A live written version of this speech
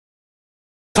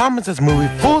Thomas is moving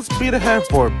full speed ahead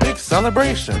for a big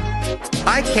celebration.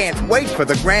 I can't wait for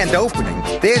the grand opening.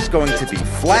 There's going to be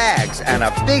flags and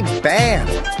a big band.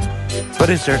 But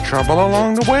is there trouble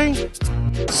along the way?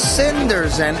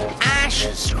 Cinders and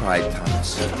ashes, cried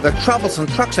Thomas. The troublesome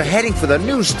trucks are heading for the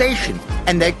new station,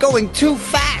 and they're going too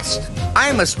fast.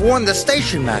 I must warn the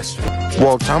station master.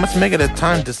 Will Thomas make it a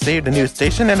time to save the new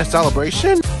station and a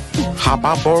celebration? Hop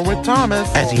on board with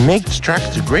Thomas as he makes tracks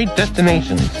to great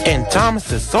destinations in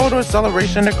Thomas's Sodor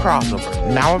Celebration the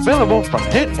Crossover, now available from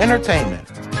Hit Entertainment.